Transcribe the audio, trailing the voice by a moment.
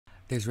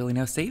There's really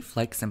no safe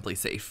like Simply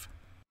Safe.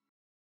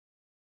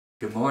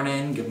 Good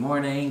morning, good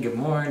morning, good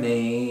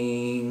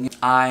morning.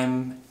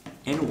 I'm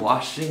in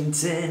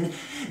Washington,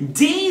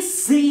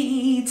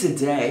 D.C.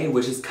 today,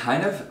 which is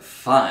kind of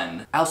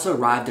fun. I also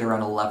arrived at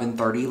around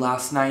 11:30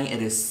 last night.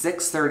 It is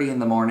 6:30 in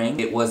the morning.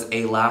 It was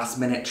a last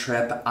minute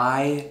trip.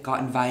 I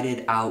got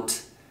invited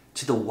out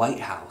to the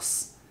White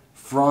House.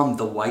 From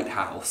the White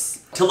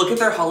House to look at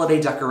their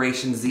holiday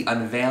decorations, the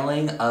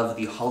unveiling of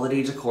the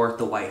holiday decor at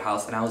the White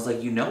House, and I was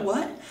like, you know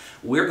what?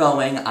 We're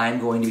going. I'm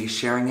going to be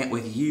sharing it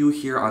with you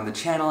here on the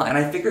channel, and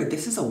I figured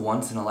this is a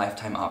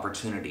once-in-a-lifetime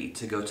opportunity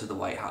to go to the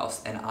White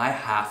House, and I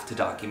have to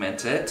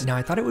document it. Now,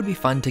 I thought it would be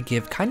fun to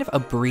give kind of a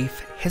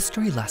brief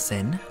history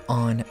lesson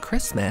on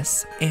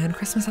Christmas and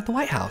Christmas at the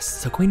White House.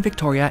 So Queen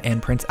Victoria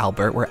and Prince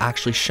Albert were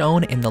actually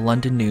shown in the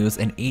London News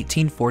in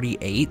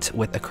 1848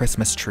 with a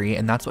Christmas tree,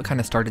 and that's what kind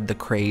of started the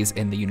craze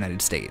in the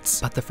United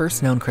States. But the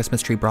first known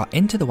Christmas tree brought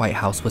into the White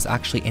House was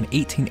actually in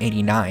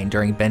 1889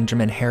 during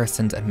Benjamin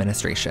Harrison's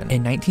administration.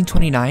 In 1929,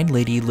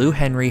 Lady Lou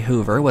Henry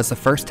Hoover was the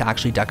first to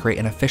actually decorate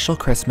an official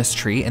Christmas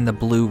tree in the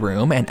Blue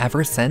Room, and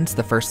ever since,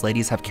 the First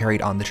Ladies have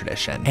carried on the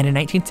tradition. And in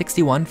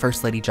 1961,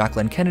 First Lady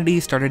Jacqueline Kennedy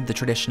started the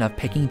tradition of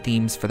picking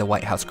themes for the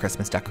White House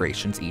Christmas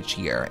decorations each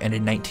year. And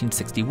in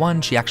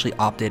 1961, she actually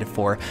opted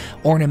for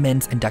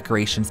ornaments and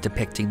decorations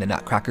depicting the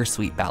Nutcracker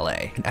Suite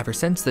Ballet. And ever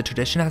since, the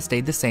tradition has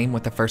stayed the same,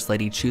 with the First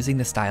Lady choosing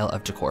the style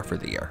of decor for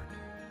the year.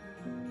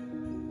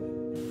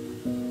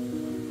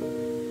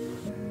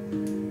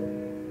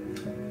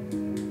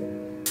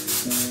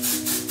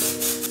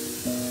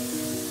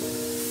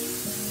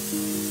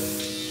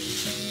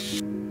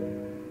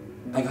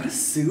 I got a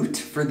suit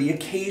for the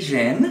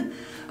occasion,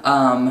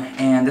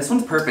 and this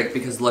one's perfect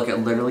because look, it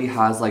literally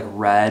has like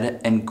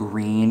red and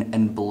green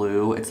and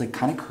blue. It's like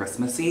kind of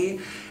Christmassy.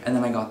 And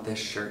then I got this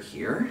shirt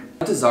here. I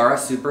went to Zara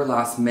super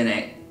last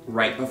minute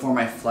right before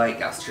my flight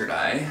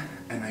yesterday,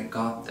 and I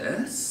got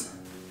this.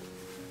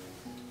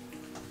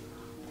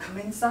 Come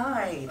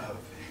inside.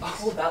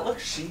 Oh, that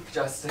looks chic,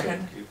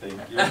 Justin.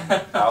 Thank you.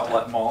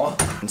 Outlet Mall.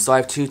 So I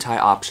have two tie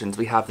options.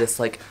 We have this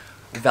like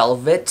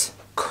velvet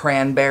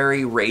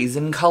cranberry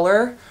raisin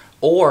color,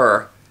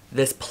 or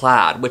this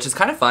plaid, which is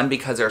kind of fun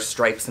because there's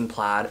stripes and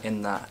plaid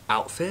in the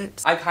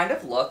outfit. I kind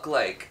of look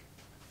like,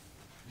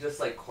 just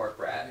like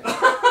corporate.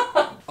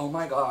 Oh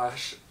my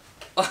gosh.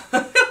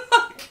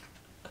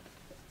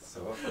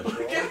 So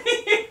official.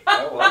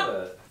 I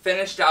love it.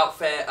 Finished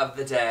outfit of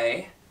the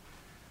day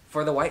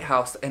for the White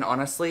House, and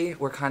honestly,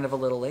 we're kind of a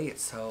little late,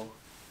 so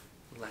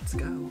let's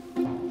go.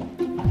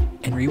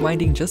 And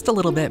rewinding just a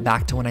little bit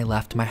back to when I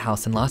left my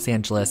house in Los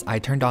Angeles, I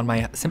turned on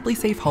my Simply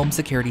Safe home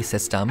security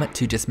system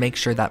to just make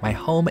sure that my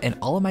home and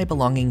all of my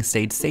belongings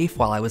stayed safe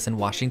while I was in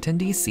Washington,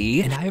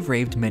 D.C. And I have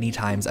raved many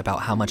times about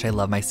how much I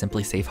love my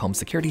Simply Safe home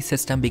security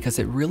system because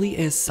it really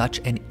is such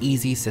an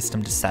easy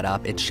system to set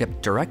up. It's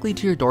shipped directly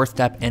to your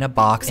doorstep in a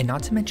box, and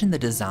not to mention the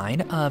design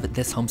of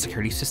this home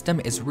security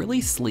system is really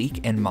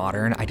sleek and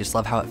modern. I just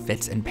love how it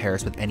fits and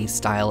pairs with any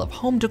style of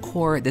home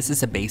decor. This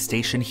is a base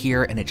station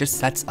here, and it just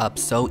sets up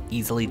so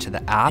easily to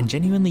the app, and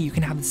genuinely you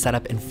can have it set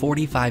up in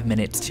 45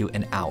 minutes to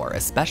an hour,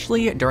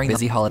 especially during the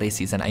busy holiday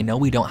season. I know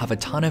we don't have a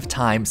ton of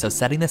time, so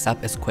setting this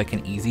up is quick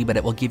and easy, but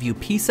it will give you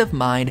peace of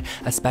mind,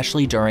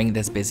 especially during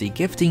this busy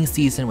gifting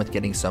season with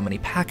getting so many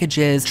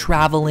packages,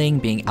 traveling,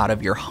 being out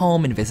of your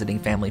home and visiting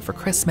family for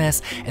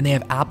Christmas. And they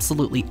have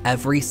absolutely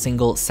every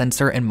single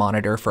sensor and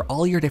monitor for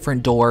all your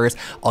different doors,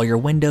 all your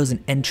windows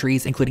and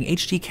entries, including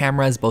HD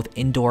cameras both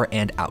indoor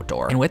and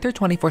outdoor. And with their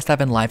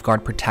 24/7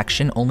 LiveGuard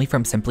protection only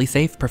from Simply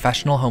Safe,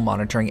 professional home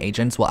monitoring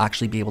agents will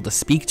actually be able to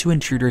speak to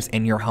intruders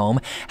in your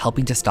home,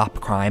 helping to stop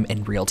crime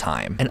in real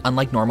time. And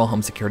unlike normal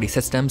home security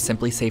systems,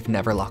 Simply Safe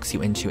never locks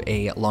you into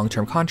a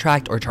long-term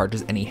contract or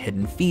charges any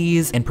hidden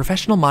fees, and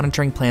professional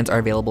monitoring plans are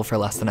available for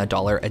less than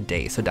 $1 a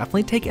day. So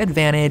definitely take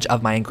advantage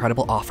of my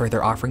incredible offer.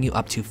 They're offering you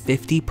up to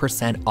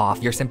 50%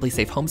 off your Simply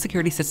Safe home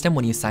security system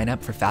when you sign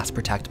up for Fast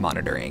Protect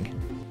monitoring.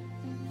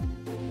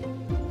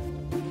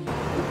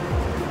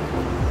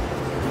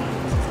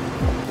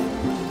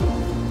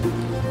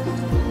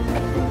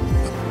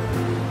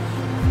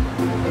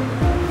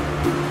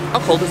 How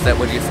cold is it,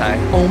 would you say?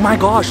 Oh my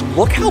gosh,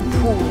 look how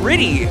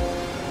pretty!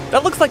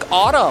 That looks like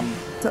autumn!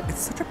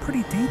 It's such a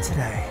pretty day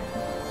today.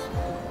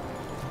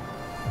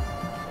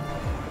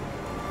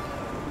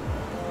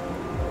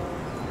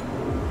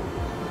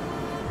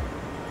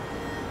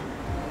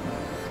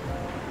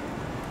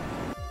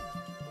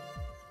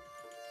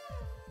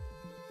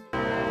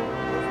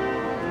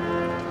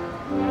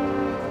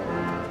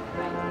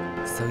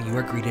 So you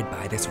are greeted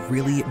by this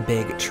really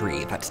big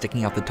tree that's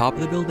sticking out the top of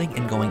the building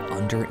and going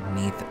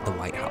underneath the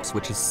White House,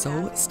 which is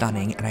so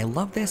stunning. And I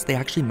love this. They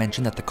actually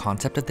mentioned that the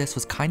concept of this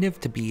was kind of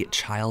to be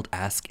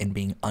child-esque and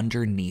being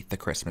underneath the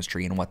Christmas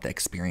tree and what the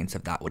experience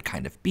of that would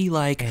kind of be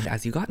like. And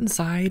as you got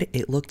inside,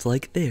 it looked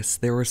like this.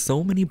 There were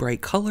so many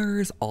bright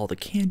colors, all the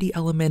candy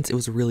elements. It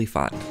was really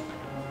fun.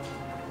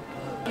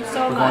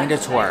 We're going to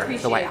tour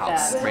the White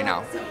House right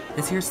now.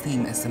 This year's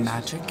theme is the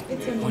magic,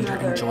 wonder,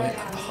 and joy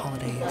of the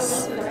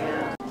holidays.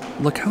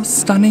 Look how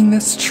stunning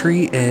this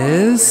tree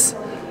is.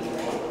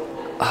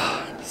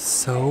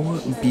 So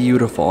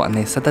beautiful. And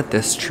they said that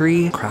this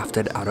tree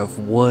crafted out of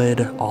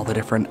wood, all the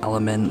different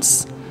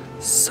elements.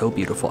 So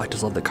beautiful. I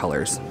just love the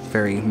colors.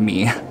 Very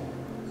me.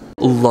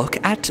 Look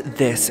at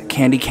this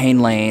candy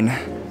cane lane.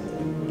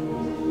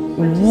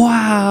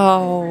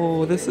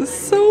 Wow, this is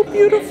so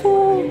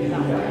beautiful.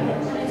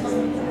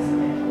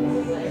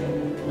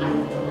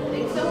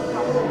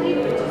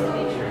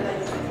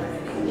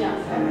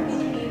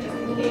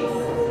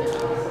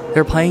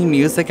 They're playing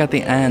music at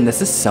the end.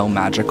 This is so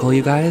magical,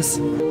 you guys.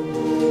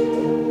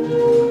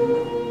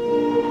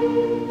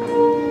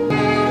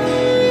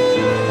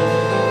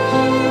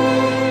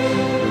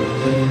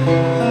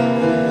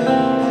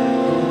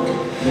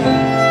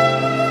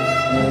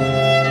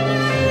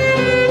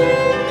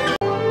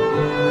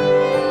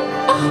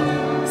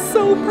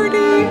 So pretty.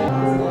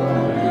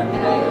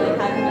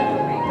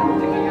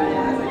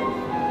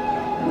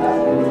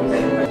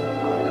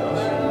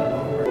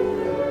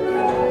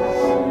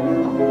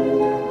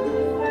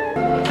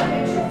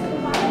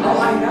 Oh,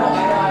 I know.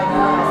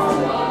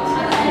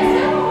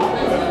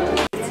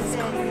 This is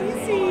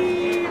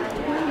crazy.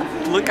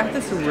 Look at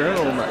this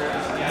room.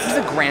 This is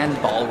a grand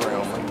ballroom.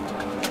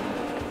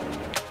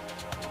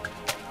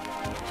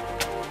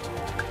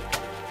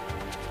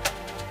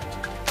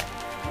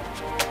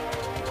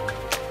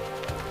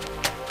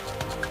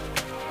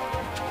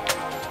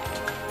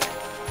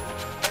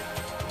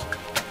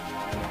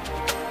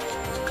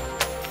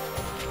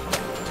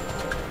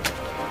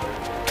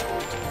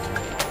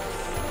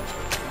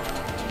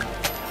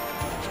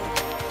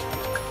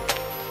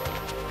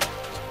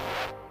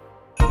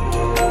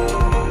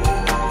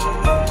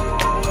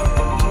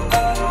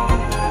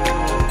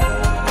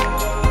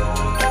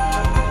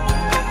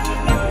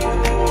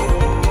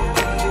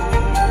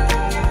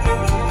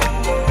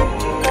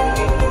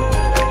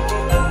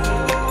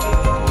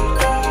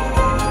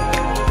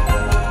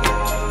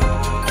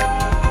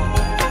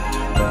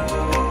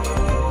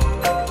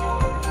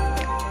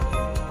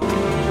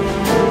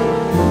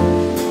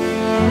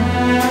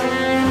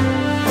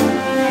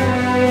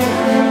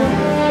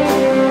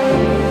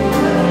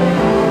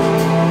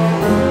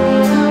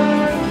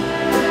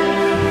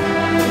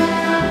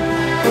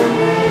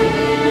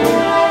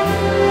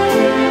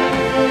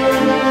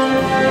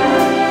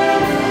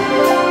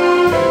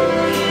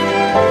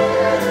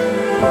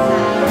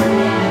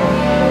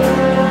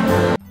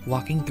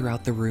 Walking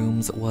throughout the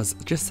rooms was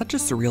just such a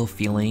surreal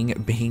feeling,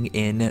 being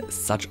in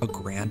such a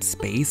grand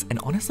space. And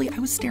honestly, I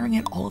was staring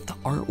at all of the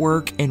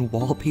artwork and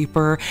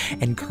wallpaper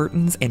and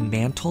curtains and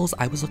mantles.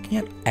 I was looking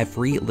at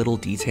every little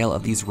detail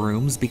of these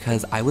rooms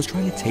because I was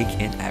trying to take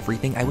in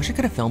everything. I wish I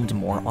could have filmed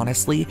more,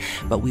 honestly,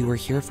 but we were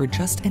here for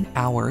just an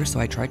hour, so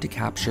I tried to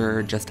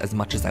capture just as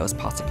much as I was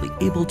possibly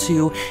able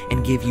to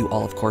and give you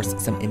all, of course,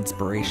 some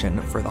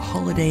inspiration for the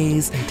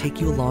holidays and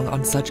take you along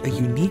on such a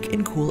unique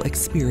and cool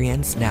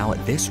experience. Now,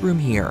 this room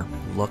here,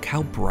 look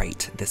how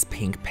bright this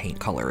pink paint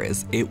color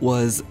is. It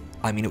was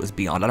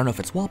beyond. I don't know if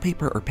it's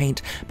wallpaper or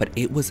paint, but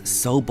it was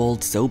so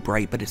bold, so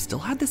bright, but it still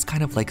had this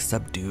kind of like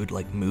subdued,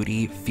 like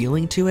moody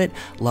feeling to it.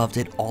 Loved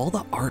it. All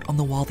the art on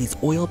the wall, these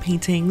oil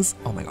paintings.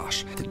 Oh my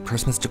gosh. The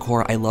Christmas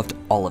decor, I loved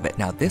all of it.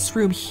 Now this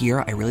room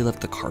here, I really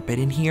loved the carpet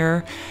in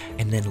here.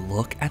 And then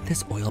look at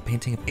this oil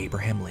painting of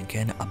Abraham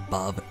Lincoln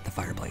above the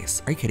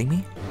fireplace. Are you kidding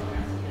me?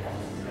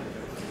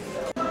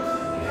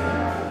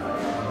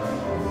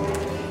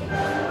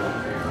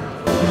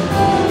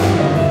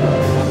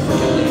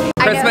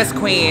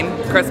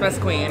 Christmas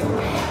queen.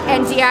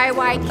 And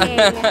DIY king.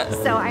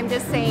 So I'm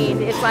just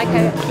saying, it's like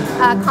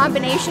a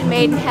combination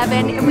made in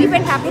heaven. And we've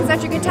been having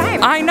such a good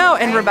time. I know,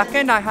 and Rebecca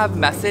and I have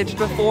messaged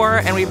before,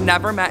 and we've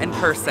never met in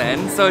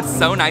person. So it's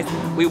so nice.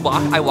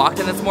 I walked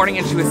in this morning,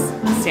 and she was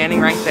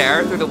standing right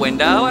there through the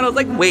window, and I was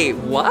like, wait,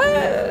 what?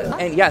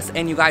 And yes,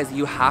 and you guys,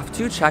 you have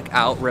to check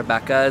out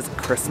Rebecca's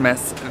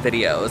Christmas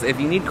videos. If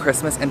you need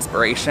Christmas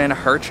inspiration,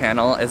 her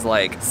channel is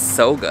like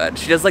so good.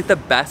 She does like the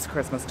best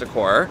Christmas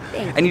decor.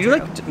 And you do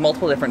like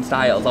multiple different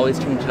styles, always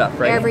change it up,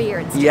 right? Every year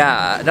it's different.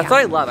 Yeah, that's what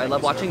I love. I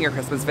love watching your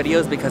Christmas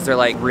videos because they're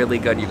like really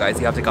good, you guys.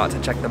 You have to go out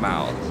to check them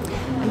out.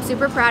 I'm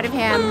super proud of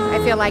him. I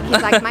feel like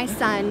he's like my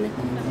son.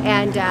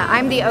 And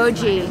I'm the OG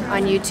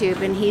on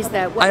YouTube, and he's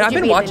the. I've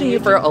been watching you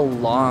for a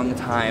long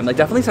time, like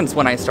definitely since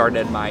when I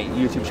started my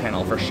YouTube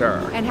channel for sure.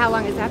 And how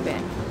long has that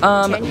been?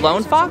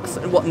 Lone Fox?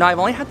 Well, no, I've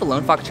only had the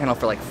Lone Fox channel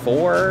for like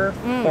 4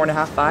 and a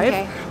half, 5.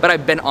 Okay. But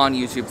I've been on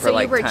YouTube for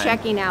like 10. So you were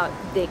checking out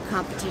the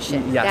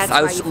competition. Yes, that's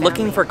I was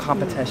looking for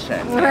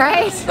competition.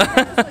 Right.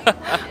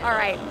 All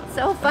right.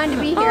 So fun to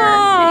be here.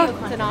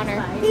 Aww. It's an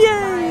honor.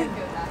 Yay.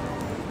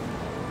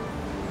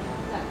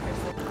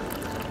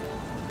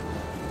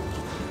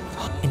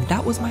 And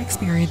that was my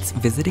experience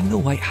visiting the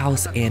White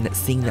House and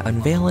seeing the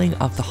unveiling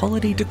of the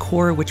holiday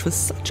decor, which was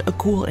such a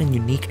cool and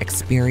unique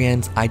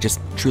experience. I just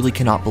truly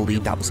cannot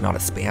believe that was not a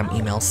spam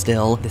email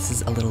still. This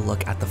is a little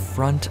look at the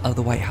front of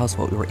the White House,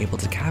 what we were able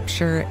to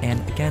capture.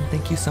 And again,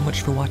 thank you so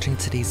much for watching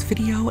today's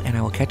video, and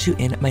I will catch you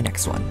in my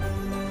next one.